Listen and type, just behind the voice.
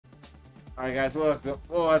Alright guys,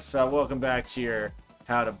 welcome back to your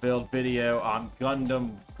how to build video on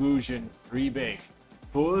Gundam Gusion Rebake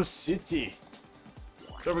Full City.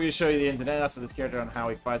 So we're going to show you the ins and outs of this character and how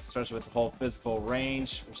he fights, especially with the whole physical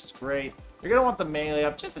range, which is great. You're going to want the melee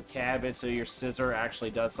up just a tad bit so your scissor actually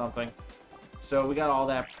does something. So we got all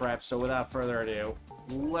that prepped, so without further ado,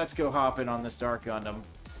 let's go hop in on this Dark Gundam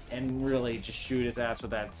and really just shoot his ass with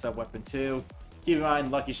that sub-weapon 2. Keep in mind,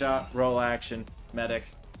 lucky shot, roll action, medic.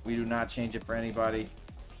 We do not change it for anybody.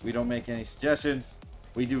 We don't make any suggestions.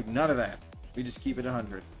 We do none of that. We just keep it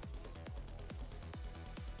 100.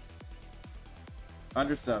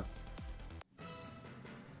 100 subs.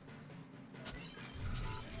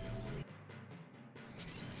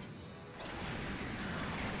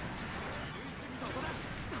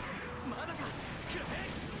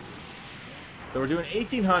 So we're doing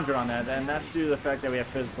 1800 on that, and that's due to the fact that we have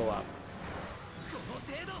physical up.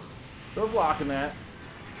 So we're blocking that.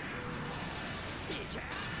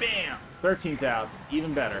 Bam! 13,000.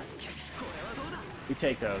 Even better. We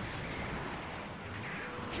take those.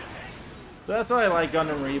 So that's why I like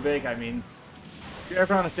Gundam Rebake. I mean, if you're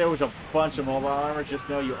ever on a sail with a bunch of mobile armor, just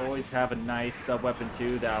know you always have a nice sub-weapon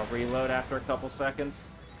 2 that'll reload after a couple seconds.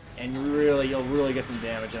 And you'll really get some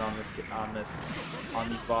damage in on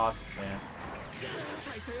these bosses, man.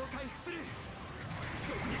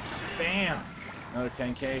 Bam! Another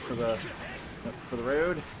 10k for the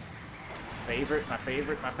road. My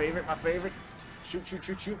favorite.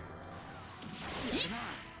 Shoot.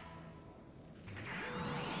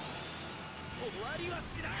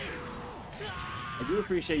 I do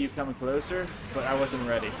appreciate you coming closer, but I wasn't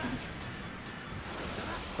ready.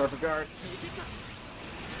 Perfect guard.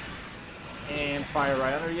 And fire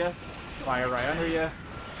right under you.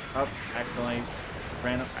 Oh, accidentally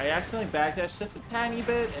random. I accidentally backdashed just a tiny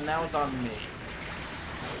bit, and that was on me.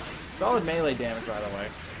 Solid melee damage, by the way.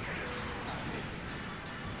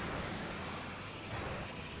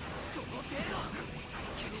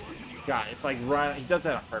 God, it's like right. He does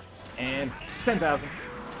that on purpose. And 10,000.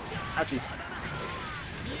 Actually,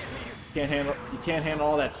 you can't handle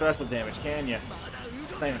all that special damage, can you?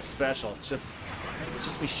 It's not even special. It's just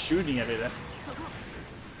me shooting at it. You're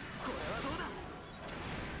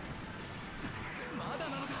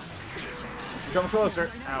coming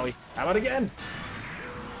closer. Owie. How about again?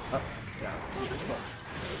 Oh, yeah. Close.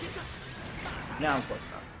 Now I'm close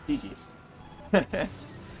enough. GG's.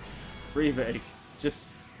 Rebake.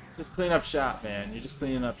 Just clean up shop, man. You're just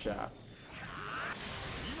cleaning up shop.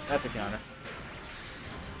 That's a counter.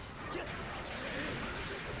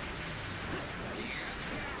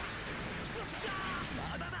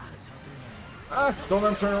 Ah! Don't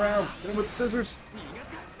let him turn around. Hit him with the scissors.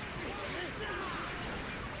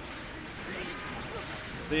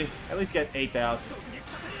 See? At least get 8,000.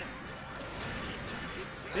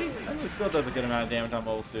 See? I mean, it still does a good amount of damage on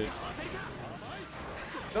mobile suits.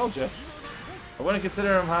 Told you. I wouldn't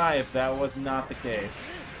consider him high if that was not the case.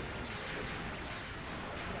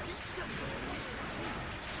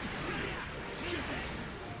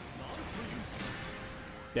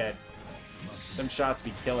 Dead. Them shots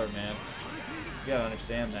be killer, man. You gotta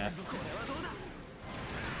understand that.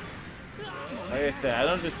 Like I said, I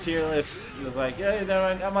don't just tier list. It's like, yeah, you know,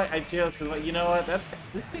 I tier list because, you know what?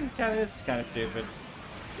 This thing kind of is kind of stupid.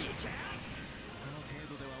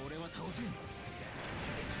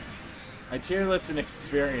 I tier list an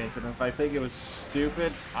experience, and if I think it was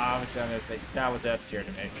stupid, obviously I'm gonna say that was S tier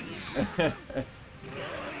to me. But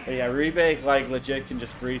yeah, Rebake like legit can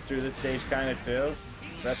just breeze through this stage kind of too,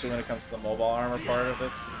 especially when it comes to the mobile armor part of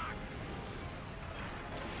this.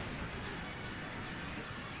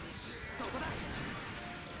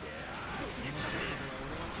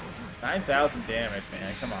 $9,000 damage,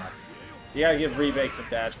 man. Come on. You gotta give Rebake some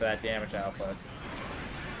dash for that damage output.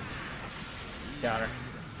 Counter.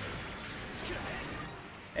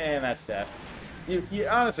 And that's death. You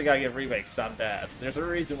honestly gotta give Rebake some dabs. There's a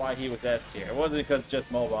reason why he was S tier. It wasn't because just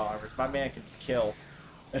mobile armors. My man can kill.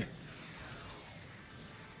 The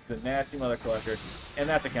nasty mother collector. And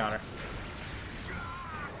that's a counter.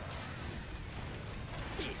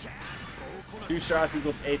 2 shots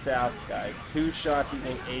equals 8,000, guys. 2 shots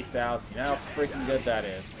equals 8,000. You know how freaking good that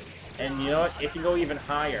is. And you know what? It can go even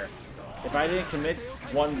higher. If I didn't commit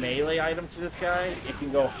one melee item to this guy, it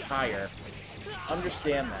can go higher.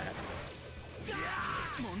 Understand that.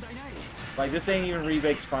 Like, this ain't even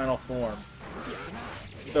Rebake's final form.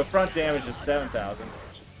 So front damage is 7,000.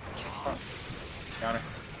 Just counter.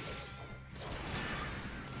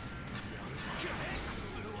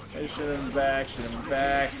 Shoot him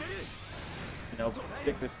back. You know,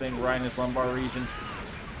 stick this thing right in his lumbar region.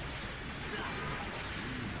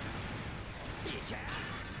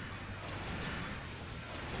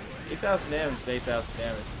 8,000 damage is 8,000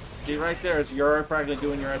 damage. See, right there, you're already practically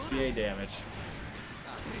doing your SBA damage.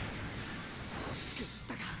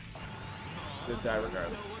 Good die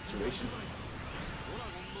regardless of the situation.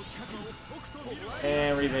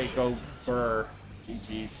 And Rebake go burr.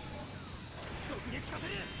 GG's.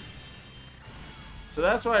 So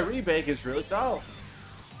that's why Rebake is really solid.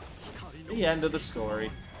 The end of the story.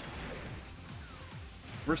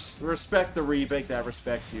 Respect the Rebake that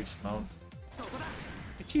respects you, Simone.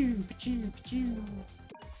 Pachoo, pachoo, pachoo.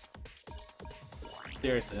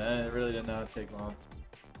 Seriously, that really did not take long.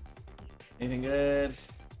 Anything good?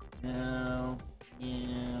 No.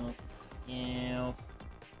 No. No.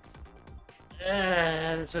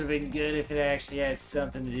 This would have been good if it actually had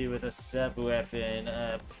something to do with a sub-weapon.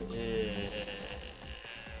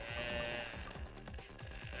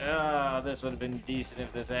 Oh, this would have been decent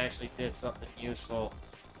if this actually did something useful.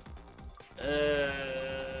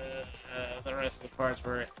 The rest of the parts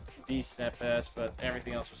were decent at best, but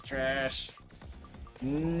everything else was trash.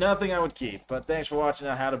 Nothing I would keep. But thanks for watching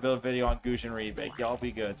a how to build video on Gusion Rebake. Y'all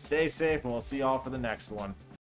be good. Stay safe, and we'll see y'all for the next one.